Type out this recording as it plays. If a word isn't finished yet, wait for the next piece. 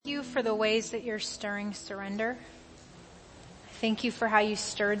for the ways that you're stirring surrender. I thank you for how you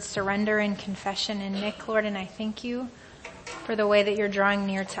stirred surrender and confession in Nick, Lord, and I thank you for the way that you're drawing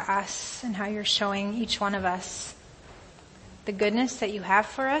near to us and how you're showing each one of us the goodness that you have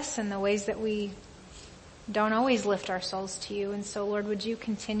for us and the ways that we don't always lift our souls to you. And so, Lord, would you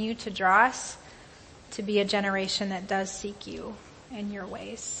continue to draw us to be a generation that does seek you and your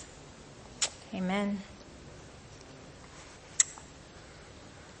ways. Amen.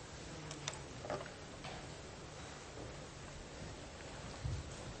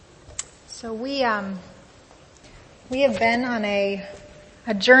 So we have been on a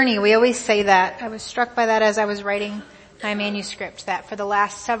journey. We always say that. I was struck by that as I was writing my manuscript, that for the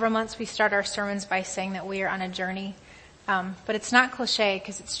last several months we start our sermons by saying that we are on a journey. But it's not cliche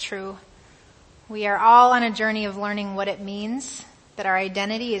because it's true. We are all on a journey of learning what it means that our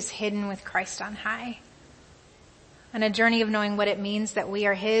identity is hidden with Christ on high. On a journey of knowing what it means that we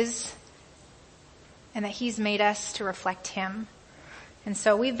are His and that He's made us to reflect Him. And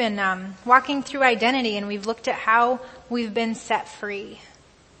so we've been walking through identity, and we've looked at how we've been set free.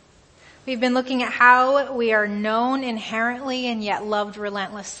 We've been looking at how we are known inherently and yet loved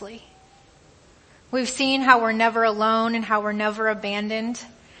relentlessly. We've seen how we're never alone and how we're never abandoned.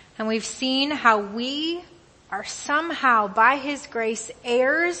 And we've seen how we are somehow, by His grace,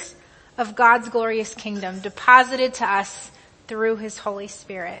 heirs of God's glorious kingdom, deposited to us through His Holy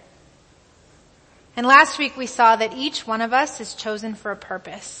Spirit. And last week we saw that each one of us is chosen for a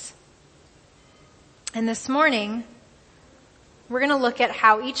purpose. And this morning, we're going to look at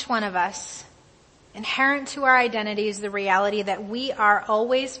how each one of us, inherent to our identity, is the reality that we are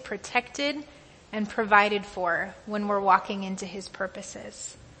always protected and provided for when we're walking into His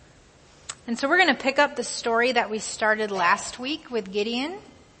purposes. And so we're going to pick up the story that we started last week with Gideon.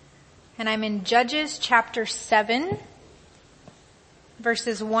 And I'm in Judges chapter 7.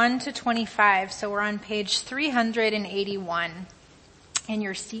 Verses 1 to 25, so we're on page 381 in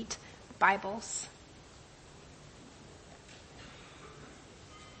your seat Bibles.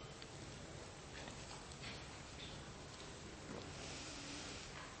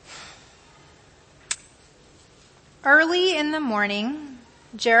 Early in the morning,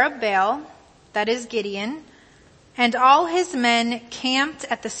 Jerubbaal, that is Gideon, and all his men camped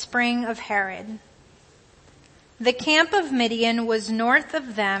at the spring of Harod. The camp of Midian was north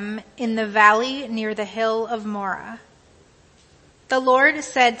of them in the valley near the hill of Moreh. The Lord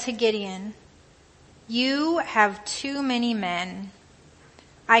said to Gideon, "You have too many men.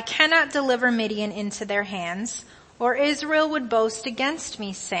 I cannot deliver Midian into their hands, or Israel would boast against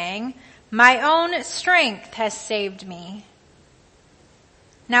me, saying, 'My own strength has saved me.'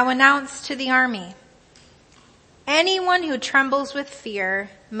 Now announce to the army, 'Anyone who trembles with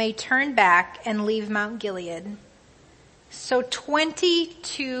fear may turn back and leave Mount Gilead.'" So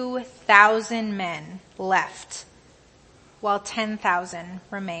 22,000 men left, while 10,000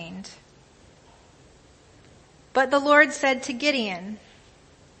 remained. But the Lord said to Gideon,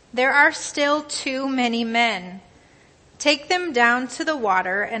 "There are still too many men. Take them down to the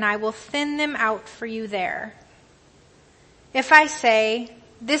water, and I will thin them out for you there. If I say,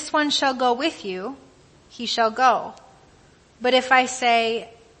 'This one shall go with you,' he shall go. But if I say,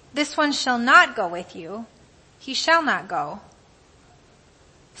 'This one shall not go with you,' he shall not go."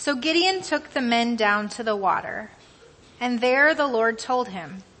 So Gideon took the men down to the water, and there the Lord told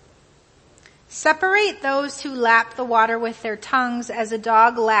him, "Separate those who lap the water with their tongues as a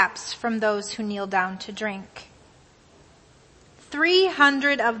dog laps from those who kneel down to drink."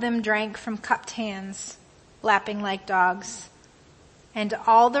 300 of them drank from cupped hands, lapping like dogs, and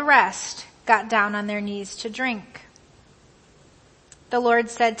all the rest got down on their knees to drink. The Lord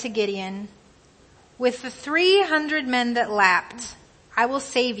said to Gideon, "With the 300 men that lapped, I will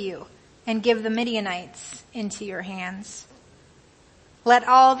save you and give the Midianites into your hands. Let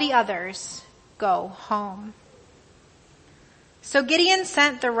all the others go home." So Gideon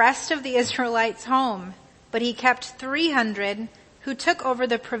sent the rest of the Israelites home, but he kept 300 who took over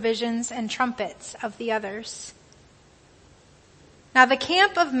the provisions and trumpets of the others. Now the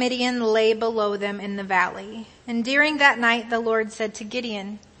camp of Midian lay below them in the valley, and during that night the Lord said to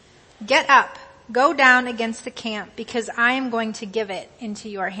Gideon, "Get up, go down against the camp, because I am going to give it into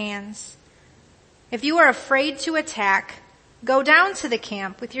your hands. If you are afraid to attack, go down to the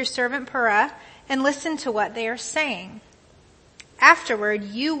camp with your servant Purah and listen to what they are saying. Afterward,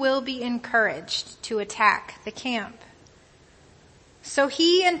 you will be encouraged to attack the camp." So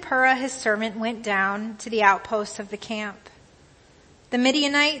he and Purah his servant went down to the outposts of the camp. The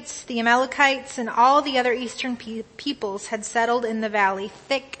Midianites, the Amalekites, and all the other eastern peoples had settled in the valley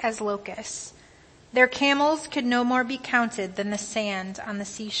thick as locusts. Their camels could no more be counted than the sand on the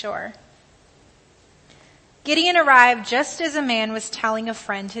seashore. Gideon arrived just as a man was telling a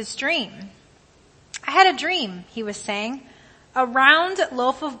friend his dream. I had a dream, he was saying. A round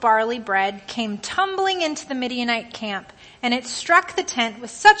loaf of barley bread came tumbling into the Midianite camp, and it struck the tent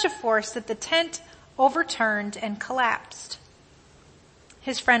with such a force that the tent overturned and collapsed.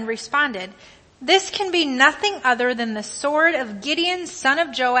 His friend responded, "This can be nothing other than the sword of Gideon, son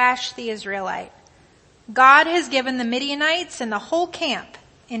of Joash the Israelite. God has given the Midianites and the whole camp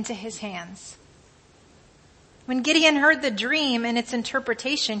into his hands." When Gideon heard the dream and its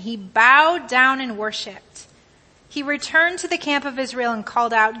interpretation, he bowed down and worshipped. He returned to the camp of Israel and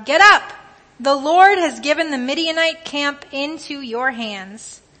called out, "Get up! The Lord has given the Midianite camp into your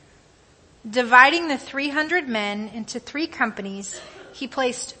hands." Dividing the 300 men into 3 companies, he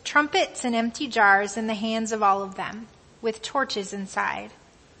placed trumpets and empty jars in the hands of all of them, with torches inside.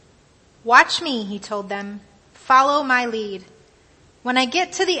 "Watch me," he told them. "Follow my lead. When I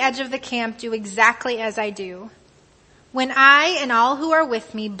get to the edge of the camp, do exactly as I do. When I and all who are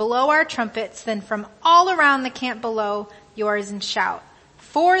with me blow our trumpets, then from all around the camp below yours and shout,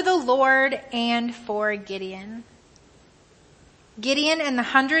 'For the Lord and for Gideon.'" Gideon and the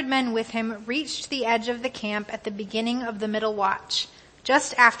 100 men with him reached the edge of the camp at the beginning of the middle watch,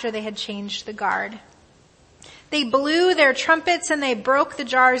 just after they had changed the guard. They blew their trumpets and they broke the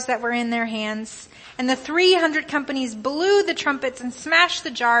jars that were in their hands. And the 300 companies blew the trumpets and smashed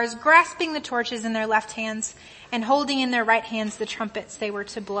the jars, grasping the torches in their left hands and holding in their right hands the trumpets they were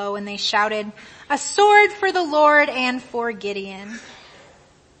to blow. And they shouted, "A sword for the Lord and for Gideon."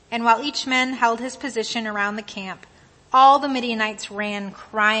 And while each man held his position around the camp, all the Midianites ran,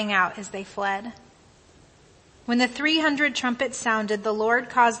 crying out as they fled. When the 300 trumpets sounded, the Lord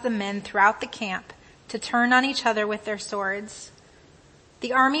caused the men throughout the camp to turn on each other with their swords.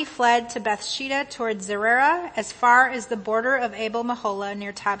 The army fled to Bethsheba toward Zererah, as far as the border of Abel-Meholah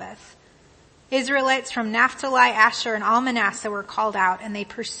near Tabbath. Israelites from Naphtali, Asher, and all Manasseh were called out, and they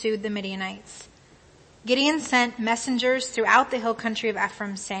pursued the Midianites. Gideon sent messengers throughout the hill country of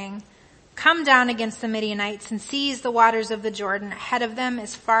Ephraim, saying, "Come down against the Midianites and seize the waters of the Jordan ahead of them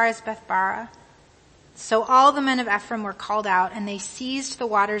as far as Bethbara." So all the men of Ephraim were called out, and they seized the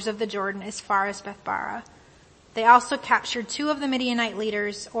waters of the Jordan as far as Bethbara. They also captured 2 of the Midianite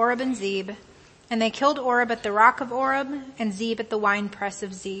leaders, Oreb and Zeb, and they killed Oreb at the rock of Oreb and Zeb at the winepress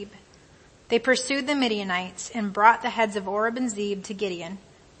of Zeb. They pursued the Midianites and brought the heads of Oreb and Zeb to Gideon,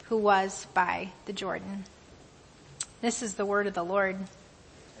 who was by the Jordan. This is the word of the Lord.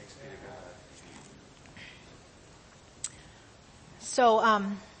 So,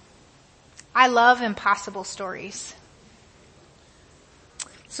 I love impossible stories.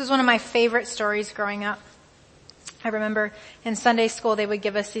 This was one of my favorite stories growing up. I remember in Sunday school they would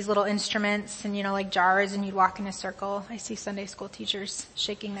give us these little instruments and, like jars, and you'd walk in a circle. I see Sunday school teachers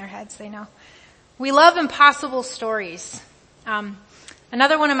shaking their heads, they know. We love impossible stories.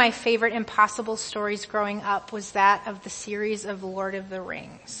 Another one of my favorite impossible stories growing up was that of the series of Lord of the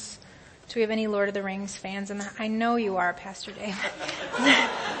Rings. Do we have any Lord of the Rings fans? I know you are, Pastor Dave.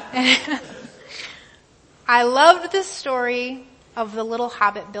 I loved the story of the little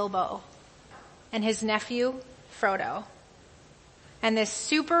hobbit Bilbo and his nephew Frodo, and this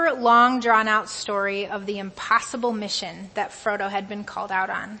super long drawn out story of the impossible mission that Frodo had been called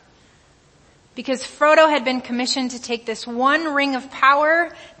out on. Because Frodo had been commissioned to take this one ring of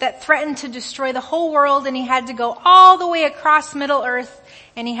power that threatened to destroy the whole world, and he had to go all the way across Middle Earth,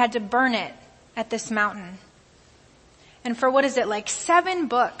 and he had to burn it at this mountain. And for 7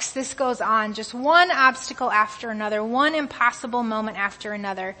 books, this goes on, just one obstacle after another, one impossible moment after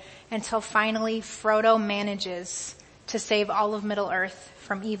another, until finally Frodo manages to save all of Middle Earth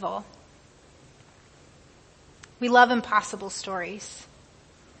from evil. We love impossible stories.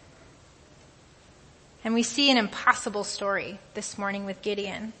 And we see an impossible story this morning with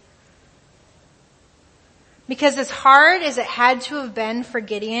Gideon. Because as hard as it had to have been for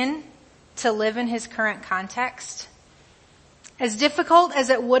Gideon to live in his current context, as difficult as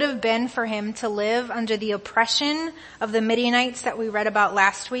it would have been for him to live under the oppression of the Midianites that we read about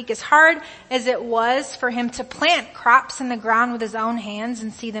last week, as hard as it was for him to plant crops in the ground with his own hands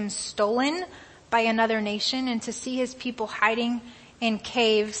and see them stolen by another nation, and to see his people hiding in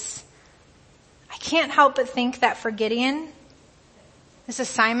caves, I can't help but think that for Gideon, this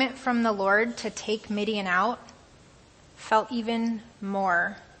assignment from the Lord to take Midian out felt even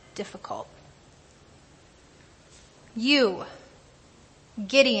more difficult. You,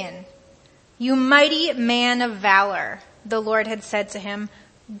 Gideon, you mighty man of valor, the Lord had said to him,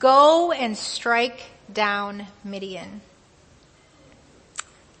 go and strike down Midian.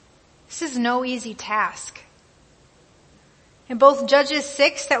 This is no easy task. In both Judges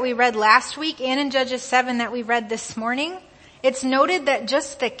 6 that we read last week and in Judges 7 that we read this morning, it's noted that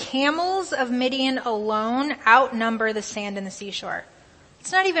just the camels of Midian alone outnumber the sand in the seashore.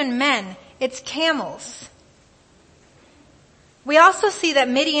 It's not even men, it's camels. We also see that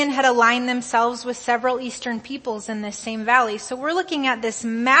Midian had aligned themselves with several eastern peoples in this same valley. So we're looking at this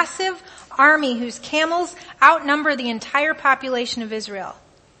massive army whose camels outnumber the entire population of Israel.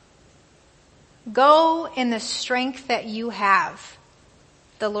 Go in the strength that you have,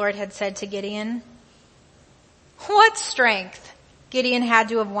 the Lord had said to Gideon. What strength? Gideon had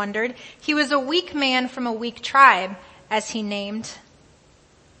to have wondered. He was a weak man from a weak tribe, as he named.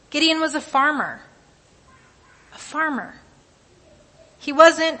 Gideon was a farmer. A farmer. He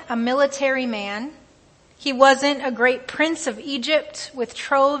wasn't a military man. He wasn't a great prince of Egypt with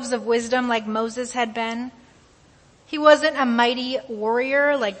troves of wisdom like Moses had been. He wasn't a mighty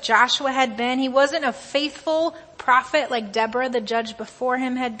warrior like Joshua had been. He wasn't a faithful prophet like Deborah, the judge before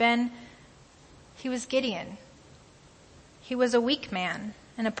him, had been. He was Gideon. He was a weak man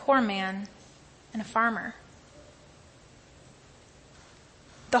and a poor man and a farmer.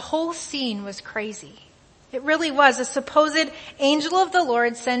 The whole scene was crazy. It really was a supposed angel of the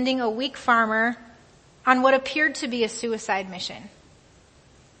Lord sending a weak farmer on what appeared to be a suicide mission.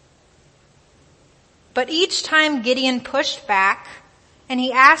 But each time Gideon pushed back and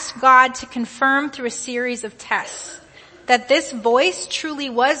he asked God to confirm through a series of tests that this voice truly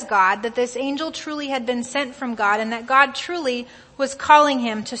was God, that this angel truly had been sent from God, and that God truly was calling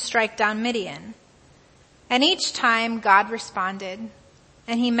him to strike down Midian. And each time God responded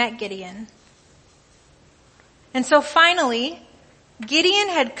and he met Gideon. And so finally, Gideon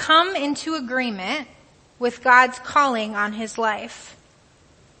had come into agreement with God's calling on his life.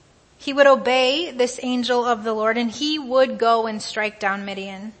 He would obey this angel of the Lord and he would go and strike down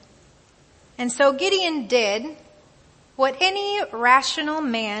Midian. And so Gideon did what any rational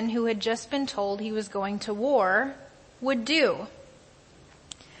man who had just been told he was going to war would do.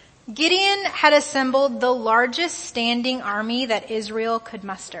 Gideon had assembled the largest standing army that Israel could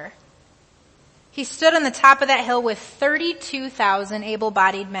muster. He stood on the top of that hill with 32,000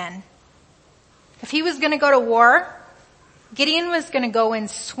 able-bodied men. If he was going to go to war, Gideon was going to go in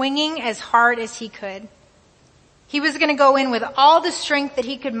swinging as hard as he could. He was going to go in with all the strength that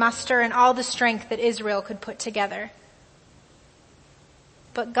he could muster and all the strength that Israel could put together.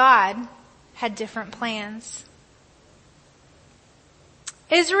 But God had different plans.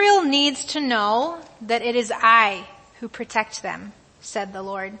 Israel needs to know that it is I who protect them, said the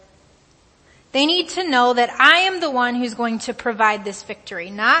Lord. They need to know that I am the one who's going to provide this victory,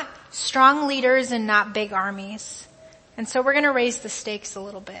 not strong leaders and not big armies. And so we're going to raise the stakes a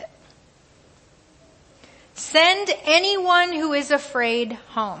little bit. Send anyone who is afraid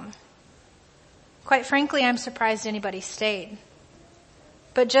home. Quite frankly, I'm surprised anybody stayed.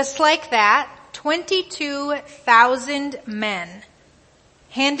 But just like that, 22,000 men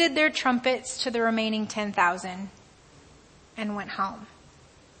handed their trumpets to the remaining 10,000 and went home.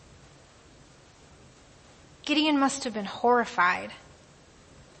 Gideon must have been horrified,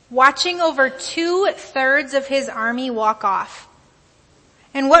 watching over 2/3 of his army walk off.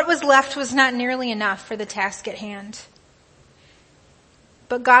 And what was left was not nearly enough for the task at hand.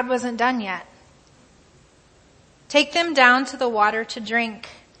 But God wasn't done yet. Take them down to the water to drink,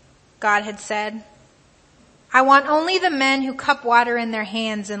 God had said. I want only the men who cup water in their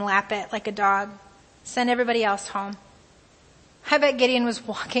hands and lap it like a dog. Send everybody else home. I bet Gideon was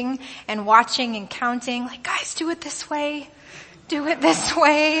walking and watching and counting, like, guys, do it this way. Do it this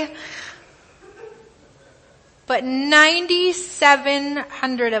way. But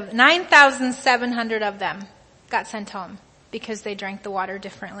 9,700 of them got sent home because they drank the water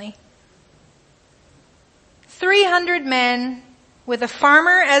differently. 300 men with a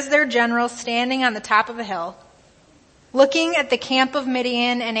farmer as their general standing on the top of a hill, looking at the camp of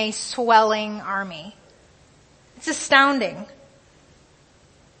Midian and a swelling army. It's astounding.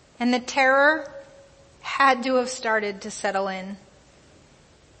 And the terror had to have started to settle in.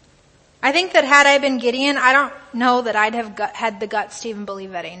 I think that had I been Gideon, I don't know that I'd have had the guts to even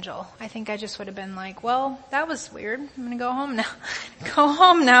believe that angel. I think I just would have been like, well, that was weird. I'm going to go home now. Go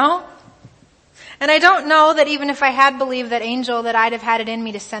home now. And I don't know that even if I had believed that angel, that I'd have had it in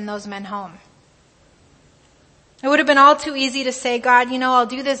me to send those men home. It would have been all too easy to say, God, I'll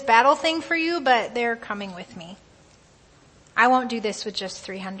do this battle thing for you, but they're coming with me. I won't do this with just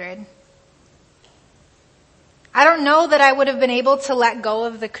 300. I don't know that I would have been able to let go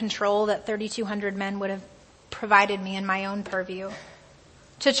of the control that 3,200 men would have provided me in my own purview.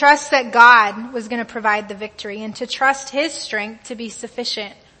 To trust that God was going to provide the victory and to trust His strength to be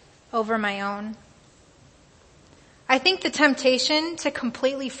sufficient over my own. I think the temptation to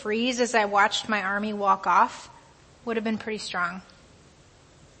completely freeze as I watched my army walk off would have been pretty strong.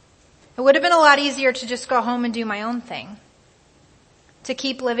 It would have been a lot easier to just go home and do my own thing, to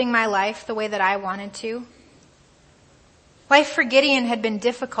keep living my life the way that I wanted to. Life for Gideon had been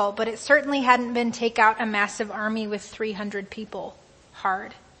difficult, but it certainly hadn't been take out a massive army with 300 people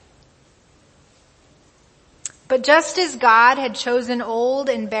hard. But just as God had chosen old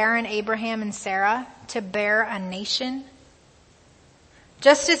and barren Abraham and Sarah to bear a nation,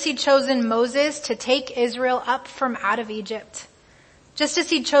 just as he'd chosen Moses to take Israel up from out of Egypt, just as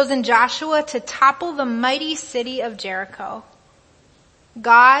he'd chosen Joshua to topple the mighty city of Jericho,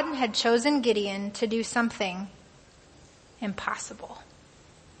 God had chosen Gideon to do something impossible.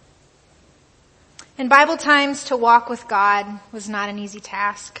 In Bible times, to walk with God was not an easy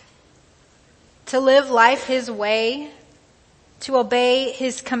task. To live life his way, to obey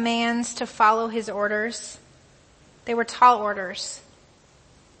his commands, to follow his orders, they were tall orders.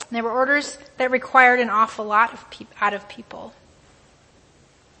 They were orders that required an awful lot out of people.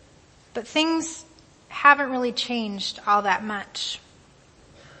 But things haven't really changed all that much.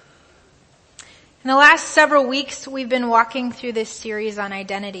 In the last several weeks, we've been walking through this series on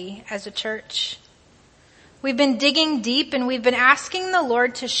identity as a church. We've been digging deep and we've been asking the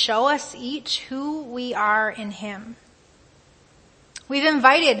Lord to show us each who we are in him. We've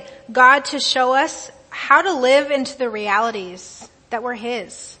invited God to show us how to live into the realities that we're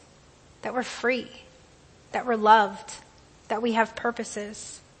his, that we're free, that we're loved, that we have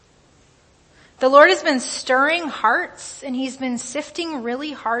purposes. The Lord has been stirring hearts and he's been sifting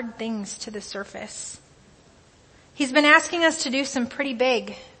really hard things to the surface. He's been asking us to do some pretty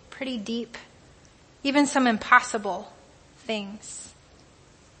big, pretty deep, even some impossible things.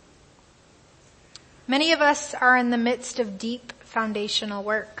 Many of us are in the midst of deep foundational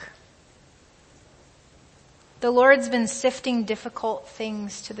work. The Lord's been sifting difficult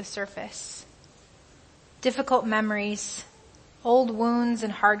things to the surface. Difficult memories, old wounds,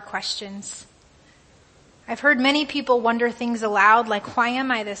 and hard questions. I've heard many people wonder things aloud like, why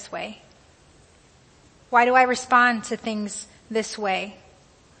am I this way? Why do I respond to things this way?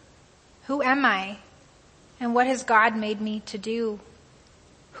 Who am I? And what has God made me to do?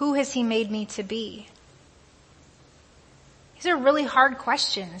 Who has he made me to be? These are really hard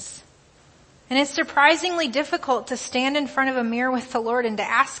questions. And it's surprisingly difficult to stand in front of a mirror with the Lord and to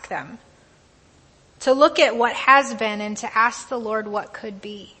ask them. To look at what has been and to ask the Lord what could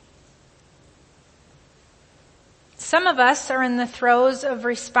be. Some of us are in the throes of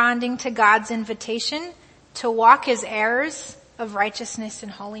responding to God's invitation to walk as heirs of righteousness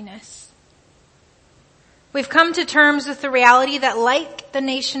and holiness. We've come to terms with the reality that like the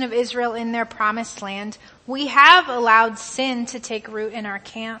nation of Israel in their promised land, we have allowed sin to take root in our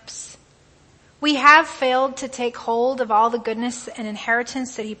camps. We have failed to take hold of all the goodness and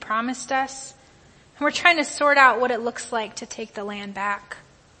inheritance that he promised us. And we're trying to sort out what it looks like to take the land back.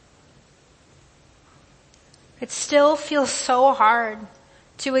 It still feels so hard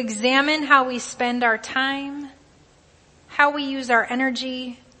to examine how we spend our time, how we use our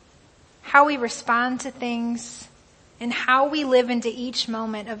energy, how we respond to things, and how we live into each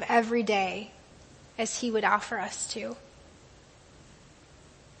moment of every day as he would offer us to.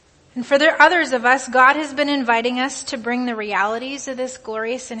 And for the others of us, God has been inviting us to bring the realities of this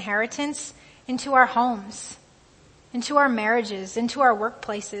glorious inheritance into our homes, into our marriages, into our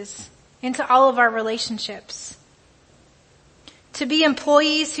workplaces, into all of our relationships. To be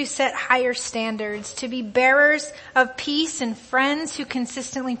employees who set higher standards, to be bearers of peace and friends who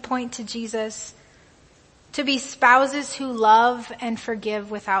consistently point to Jesus, to be spouses who love and forgive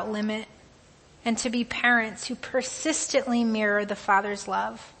without limit, and to be parents who persistently mirror the Father's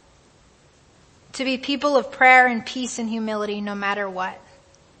love, to be people of prayer and peace and humility no matter what.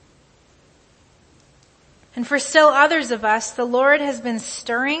 And for still others of us, the Lord has been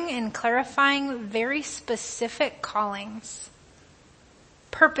stirring and clarifying very specific callings,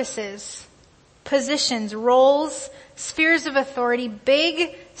 purposes, positions, roles, spheres of authority,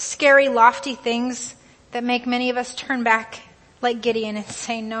 big, scary, lofty things that make many of us turn back like Gideon and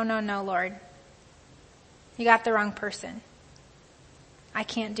say, no, Lord. You got the wrong person. I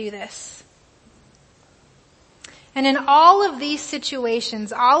can't do this. And in all of these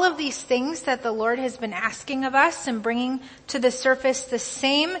situations, all of these things that the Lord has been asking of us and bringing to the surface, the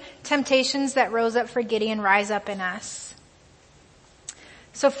same temptations that rose up for Gideon rise up in us.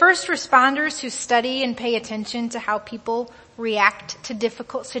 So first responders who study and pay attention to how people react to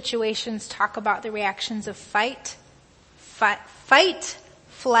difficult situations talk about the reactions of fight, flight,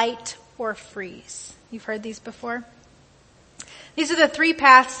 or freeze. You've heard these before? These are the three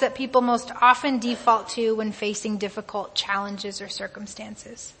paths that people most often default to when facing difficult challenges or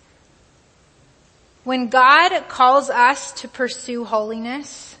circumstances. When God calls us to pursue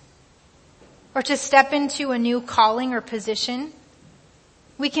holiness or to step into a new calling or position,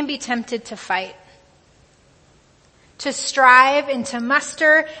 we can be tempted to fight, to strive and to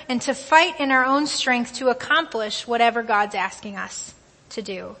muster and to fight in our own strength to accomplish whatever God's asking us to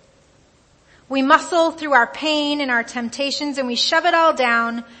do. We muscle through our pain and our temptations and we shove it all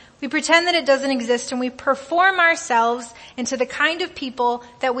down. We pretend that it doesn't exist and we perform ourselves into the kind of people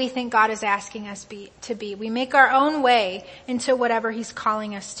that we think God is asking us to be. We make our own way into whatever He's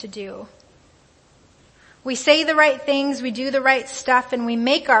calling us to do. We say the right things, we do the right stuff, and we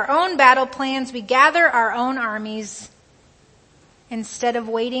make our own battle plans. We gather our own armies instead of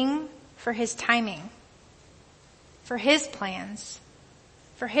waiting for His timing, for His plans,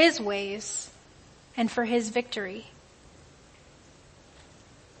 for His ways, and for His victory.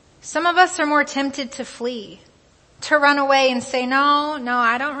 Some of us are more tempted to flee, to run away and say, no,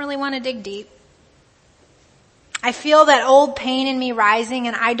 I don't really want to dig deep. I feel that old pain in me rising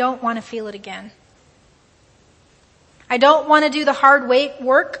and I don't want to feel it again. I don't want to do the hard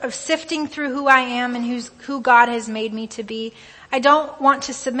work of sifting through who I am and who God has made me to be. I don't want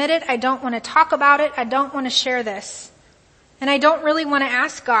to submit it. I don't want to talk about it. I don't want to share this. And I don't really want to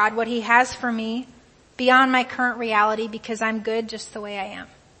ask God what He has for me beyond my current reality because I'm good just the way I am.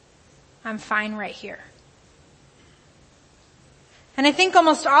 I'm fine right here. And I think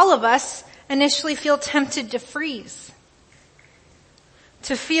almost all of us initially feel tempted to freeze,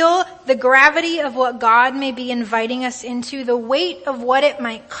 to feel the gravity of what God may be inviting us into, the weight of what it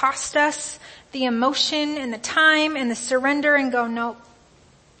might cost us, the emotion and the time and the surrender, and go, nope,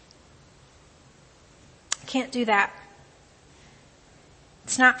 I can't do that.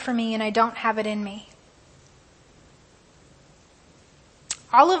 It's not for me and I don't have it in me.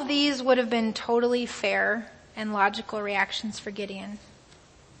 All of these would have been totally fair and logical reactions for Gideon.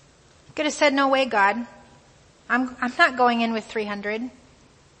 He could have said, no way, God. I'm not going in with 300.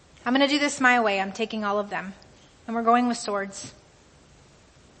 I'm going to do this my way. I'm taking all of them. And we're going with swords.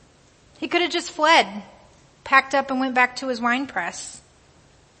 He could have just fled, packed up and went back to his wine press.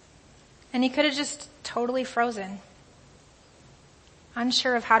 And he could have just totally frozen,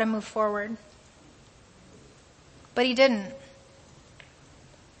 unsure of how to move forward. But he didn't.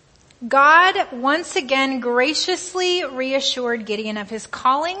 God once again graciously reassured Gideon of his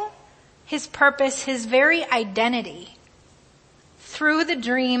calling, his purpose, his very identity through the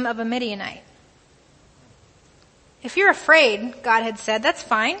dream of a Midianite. If you're afraid, God had said, that's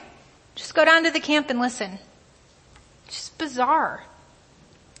fine. Just go down to the camp and listen. Just bizarre.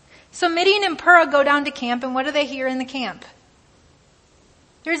 So Midian and Purah go down to camp, and what do they hear in the camp?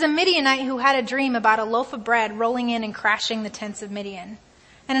 There's a Midianite who had a dream about a loaf of bread rolling in and crashing the tents of Midian.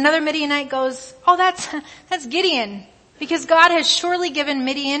 And another Midianite goes, oh, that's Gideon, because God has surely given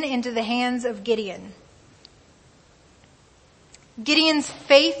Midian into the hands of Gideon. Gideon's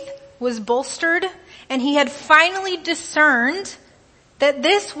faith was bolstered, and he had finally discerned that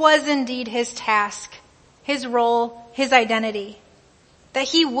this was indeed his task, his role, his identity, that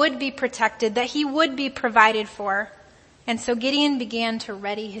he would be protected, that he would be provided for. And so Gideon began to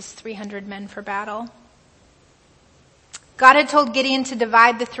ready his 300 men for battle. God had told Gideon to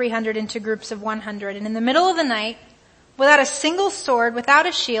divide the 300 into groups of 100. And in the middle of the night, without a single sword, without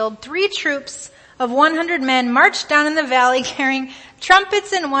a shield, 3 troops of 100 men marched down in the valley carrying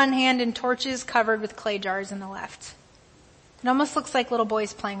trumpets in one hand and torches covered with clay jars in the left. It almost looks like little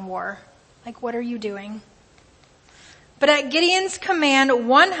boys playing war. Like, what are you doing? But at Gideon's command,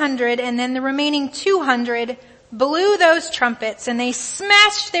 100 and then the remaining 200 blew those trumpets, and they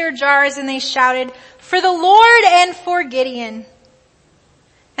smashed their jars, and they shouted, for the Lord and for Gideon.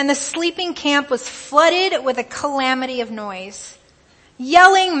 And the sleeping camp was flooded with a calamity of noise.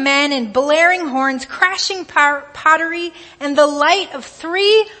 Yelling men and blaring horns, crashing pottery, and the light of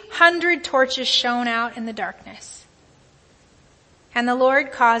 300 torches shone out in the darkness. And the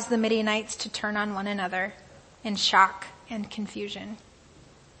Lord caused the Midianites to turn on one another in shock and confusion.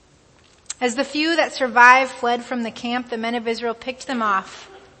 As the few that survived fled from the camp, the men of Israel picked them off.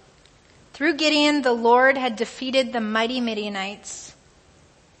 Through Gideon, the Lord had defeated the mighty Midianites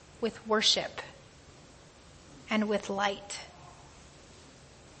with worship and with light.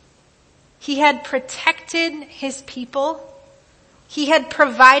 He had protected his people. He had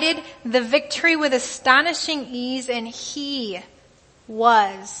provided the victory with astonishing ease, and he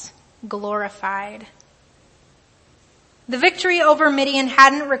was glorified. The victory over Midian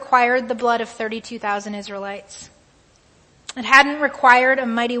hadn't required the blood of 32,000 Israelites. It hadn't required a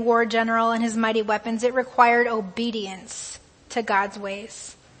mighty war general and his mighty weapons. It required obedience to God's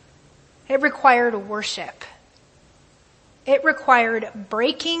ways. It required worship. It required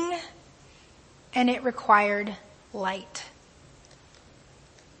breaking, and it required light.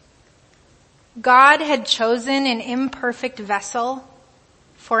 God had chosen an imperfect vessel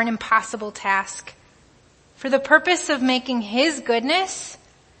for an impossible task, for the purpose of making his goodness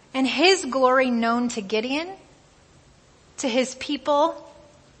and his glory known to Gideon, to his people,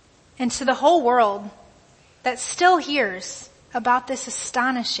 and to the whole world that still hears about this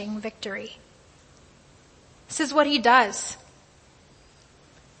astonishing victory. This is what he does.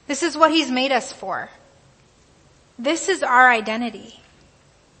 This is what he's made us for. This is our identity.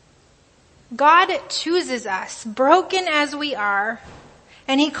 God chooses us, broken as we are,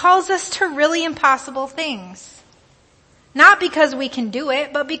 and he calls us to really impossible things. Not because we can do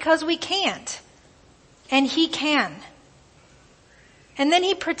it, but because we can't. And he can. And then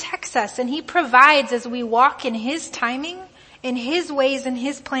he protects us and he provides as we walk in his timing, in his ways and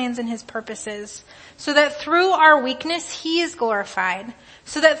his plans and his purposes, so that through our weakness he is glorified,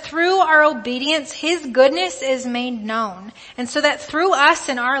 so that through our obedience his goodness is made known, and so that through us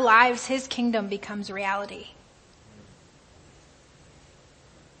and our lives his kingdom becomes reality.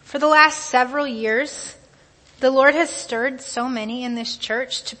 For the last several years, the Lord has stirred so many in this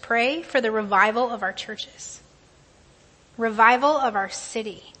church to pray for the revival of our churches, revival of our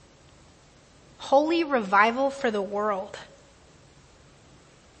city, holy revival for the world.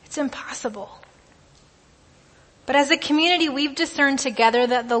 It's impossible. But as a community, we've discerned together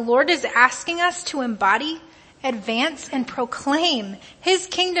that the Lord is asking us to embody, advance, and proclaim his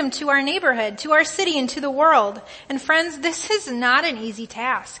kingdom to our neighborhood, to our city, and to the world. And friends, this is not an easy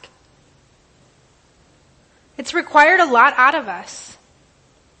task. It's required a lot out of us.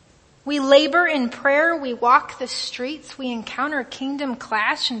 We labor in prayer, we walk the streets, we encounter kingdom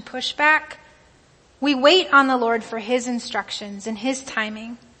clash and pushback. We wait on the Lord for his instructions and his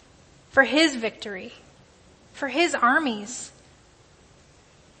timing, for his victory, for his armies.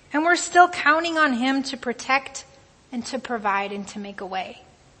 And we're still counting on him to protect and to provide and to make a way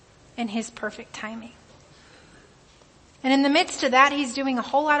in his perfect timing. And in the midst of that, he's doing a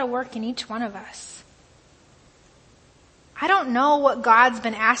whole lot of work in each one of us. I don't know what God's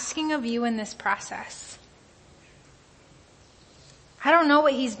been asking of you in this process. I don't know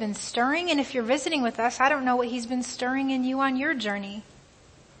what he's been stirring, and if you're visiting with us, I don't know what he's been stirring in you on your journey.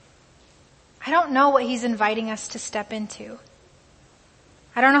 I don't know what he's inviting us to step into.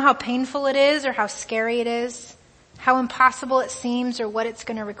 I don't know how painful it is or how scary it is, how impossible it seems or what it's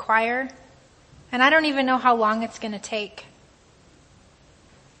going to require. And I don't even know how long it's going to take.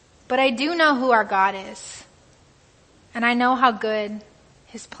 But I do know who our God is. And I know how good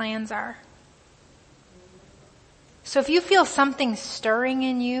his plans are. So if you feel something stirring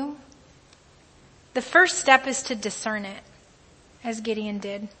in you, the first step is to discern it, as Gideon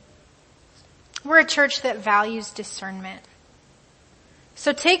did. We're a church that values discernment.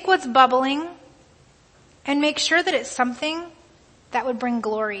 So take what's bubbling and make sure that it's something that would bring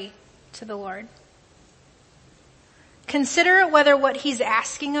glory to the Lord. Consider whether what he's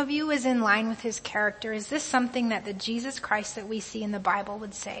asking of you is in line with his character. Is this something that the Jesus Christ that we see in the Bible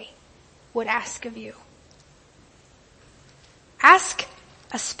would ask of you? Ask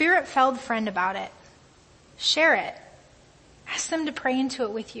a spirit-filled friend about it. Share it. Ask them to pray into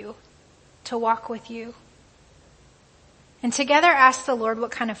it with you, to walk with you. And together ask the Lord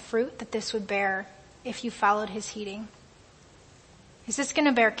what kind of fruit that this would bear if you followed his heeding. Is this going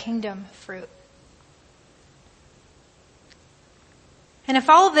to bear kingdom fruit? And if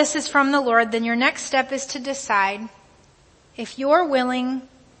all of this is from the Lord, then your next step is to decide if you're willing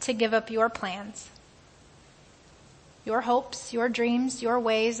to give up your plans, your hopes, your dreams, your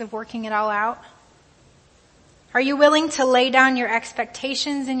ways of working it all out. Are you willing to lay down your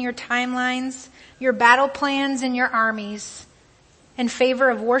expectations and your timelines, your battle plans and your armies in favor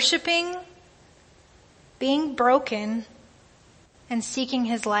of worshiping, being broken, and seeking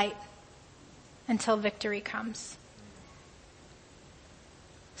his light until victory comes?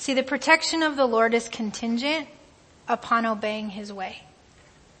 See, the protection of the Lord is contingent upon obeying his way.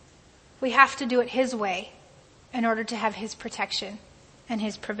 We have to do it his way in order to have his protection and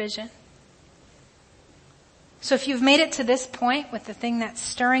his provision. So if you've made it to this point with the thing that's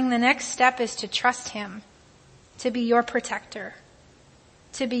stirring, the next step is to trust him to be your protector,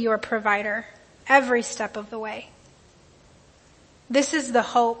 to be your provider, every step of the way. This is the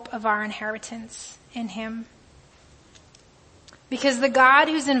hope of our inheritance in him. Because the God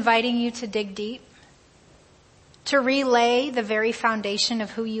who's inviting you to dig deep, to relay the very foundation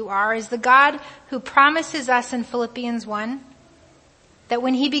of who you are, is the God who promises us in Philippians 1 that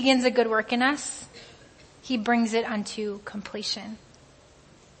when he begins a good work in us, he brings it unto completion.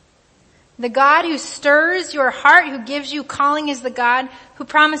 The God who stirs your heart, who gives you calling, is the God who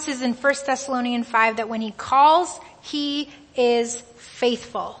promises in 1 Thessalonians 5 that when he calls, he is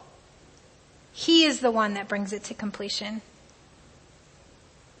faithful. He is the one that brings it to completion.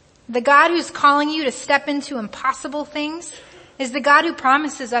 The God who's calling you to step into impossible things is the God who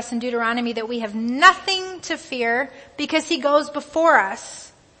promises us in Deuteronomy that we have nothing to fear because he goes before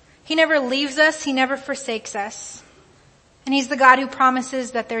us. He never leaves us. He never forsakes us. And he's the God who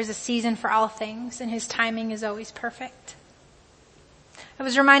promises that there's a season for all things and his timing is always perfect. I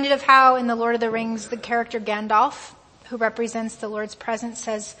was reminded of how in The Lord of the Rings, the character Gandalf, who represents the Lord's presence,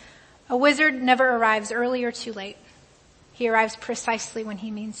 says, "A wizard never arrives early or too late. He arrives precisely when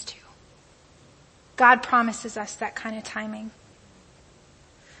he means to." God promises us that kind of timing.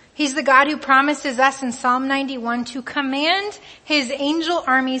 He's the God who promises us in Psalm 91 to command his angel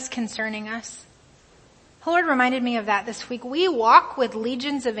armies concerning us. The Lord reminded me of that this week. We walk with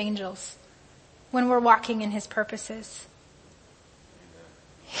legions of angels when we're walking in his purposes.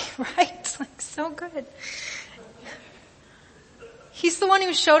 Right? Like so good. He's the one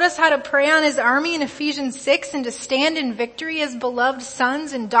who showed us how to pray on his army in Ephesians 6 and to stand in victory as beloved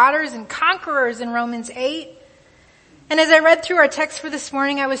sons and daughters and conquerors in Romans 8. And as I read through our text for this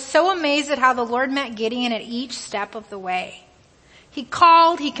morning, I was so amazed at how the Lord met Gideon at each step of the way. He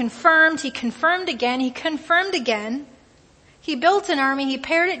called, he confirmed again, he confirmed again. He built an army, he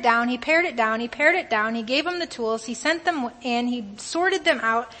pared it down, he pared it down, he pared it down, he gave them the tools, he sent them in, he sorted them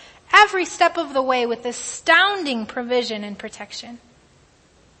out every step of the way with astounding provision and protection.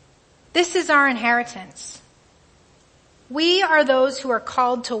 This is our inheritance. We are those who are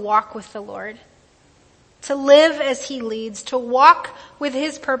called to walk with the Lord, to live as he leads, to walk with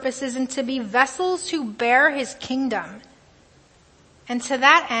his purposes, and to be vessels who bear his kingdom. And to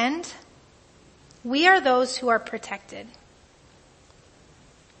that end, we are those who are protected.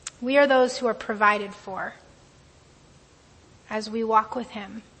 We are those who are provided for as we walk with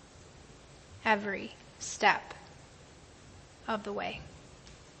him every step of the way.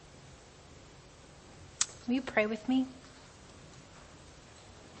 Will you pray with me?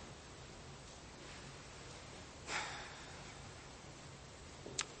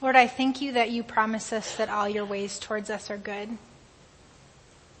 Lord, I thank you that you promise us that all your ways towards us are good.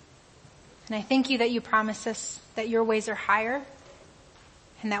 And I thank you that you promise us that your ways are higher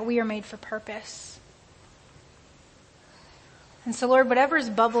and that we are made for purpose. And so, Lord, whatever is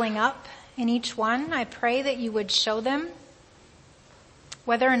bubbling up in each one, I pray that you would show them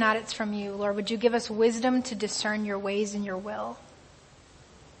whether or not it's from you. Lord, would you give us wisdom to discern your ways and your will?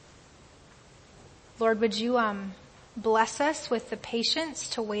 Lord, would you bless us with the patience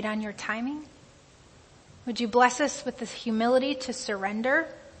to wait on your timing? Would you bless us with the humility to surrender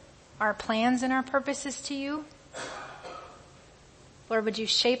our plans and our purposes to you? Lord, would you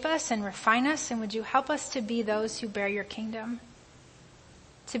shape us and refine us, and would you help us to be those who bear your kingdom,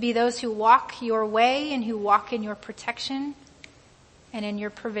 to be those who walk your way and who walk in your protection and in your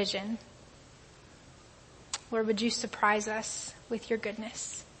provision. Lord, would you surprise us with your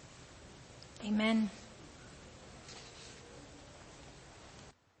goodness? Amen.